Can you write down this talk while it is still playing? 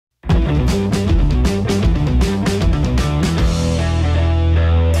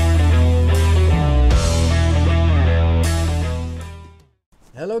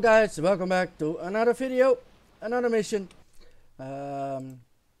guys, welcome back to another video, another mission.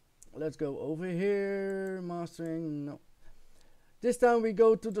 Let's go over here, mastering, no. This time we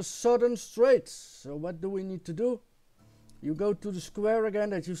go to the southern straits. So what do we need to do? You go to the square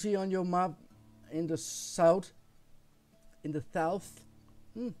again that you see on your map in the south. In the south.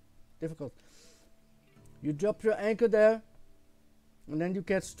 Difficult. You drop your anchor there. And then you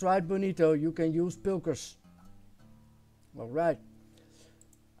get STRAIT bonito. You can use pilkers. Alright.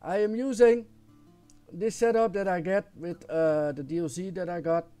 I am using this setup that I get with the DLC that I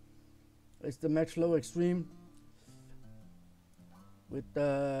got. It's the Max Flow Extreme. With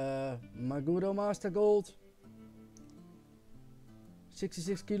Magudo Master Gold.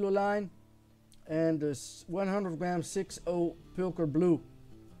 66 kilo line. And the 100 gram 6.0 Pilker Blue.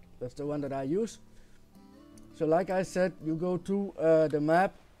 That's the one that I use. So like I said, you go to the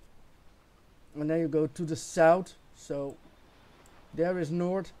map. And then you go to the south. So there is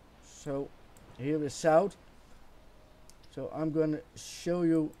north. So here is south. So I'm going to show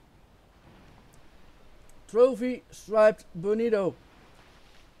you Trophy Striped Bonito.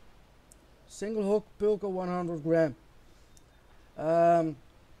 Single hook Pilker 100 gram.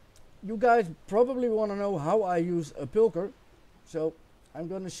 You guys probably want to know how I use a pilker. So I'm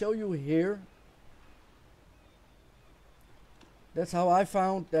going to show you here. That's how I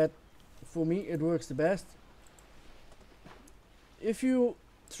found that for me it works the best. If you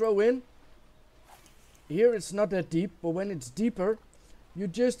throw in, here it's not that deep, but when it's deeper, you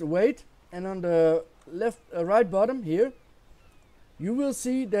just wait, and on the left, right bottom here, you will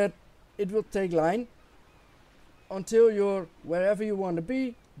see that it will take line until you're wherever you want to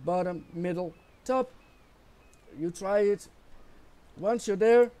be, bottom, middle, top. You try it. Once you're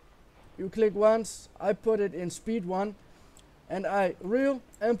there, you click once. I put it in speed 1, and I reel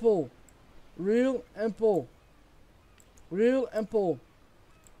and pull, reel and pull, reel and pull,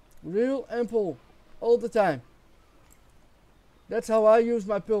 reel and pull all the time. That's how I use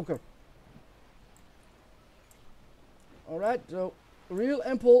my pilker. Alright, so reel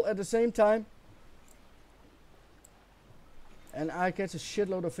and pull at the same time. And I catch a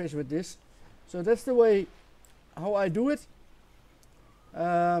shitload of fish with this. So that's the way how I do it.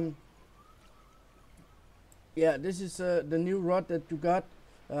 Yeah, this is the new rod that you got.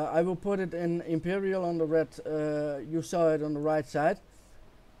 I will put it in Imperial on the red. You saw it on the right side.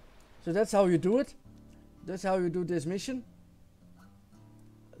 So that's how you do it. That's how you do this mission.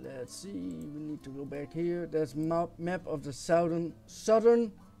 Let's see. We need to go back here. There's map of the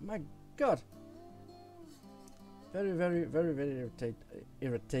southern. My God. Very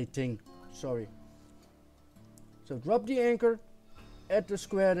irritating. Sorry. So drop the anchor at the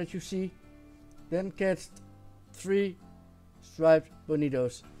square that you see. Then catch 3 striped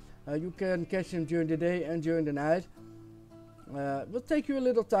bonitos. You can catch them during the day and during the night. It will take you a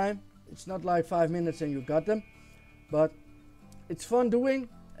little time. It's not like 5 minutes and you got them. But it's fun doing,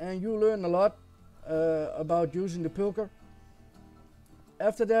 and you learn a lot about using the pilker.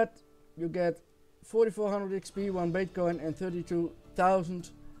 After that, you get 4400 XP, 1 bait coin, and 32,000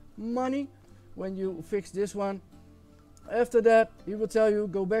 money when you fix this one. After that, he will tell you,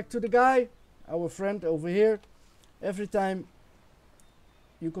 go back to the guy, our friend over here. Every time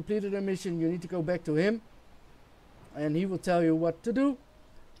you completed a mission, you need to go back to him, and he will tell you what to do.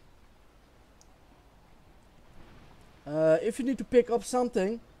 If you need to pick up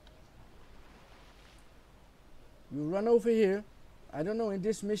something, you run over here. I don't know, in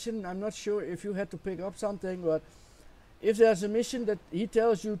this mission, I'm not sure if you had to pick up something, but if there's a mission that he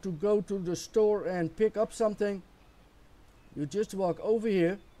tells you to go to the store and pick up something, you just walk over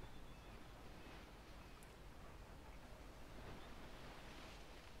here.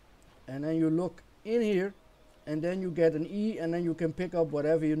 And then you look in here, and then you get an E, and then you can pick up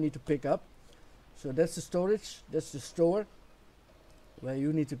whatever you need to pick up. So that's the storage, that's the store where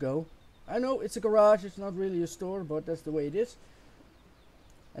you need to go. I know it's a garage, it's not really a store, but that's the way it is.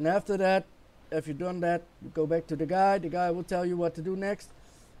 And after that, if you've done that, you go back to the guy will tell you what to do next.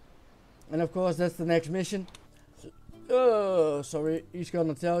 And of course that's the next mission. Sorry, he's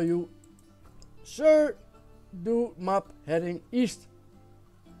gonna tell you, sir, do map heading east.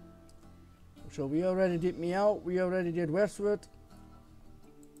 So we already did Meow, we already did westward.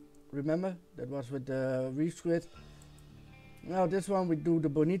 Remember, that was with the reef squid. Now this one we do the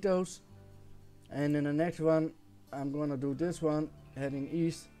bonitos. And in the next one, I'm gonna do this one, heading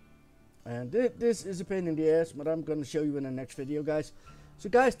east. And this is a pain in the ass, but I'm gonna show you in the next video, guys. So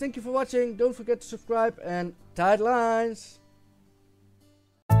guys, thank you for watching. Don't forget to subscribe, and tight lines.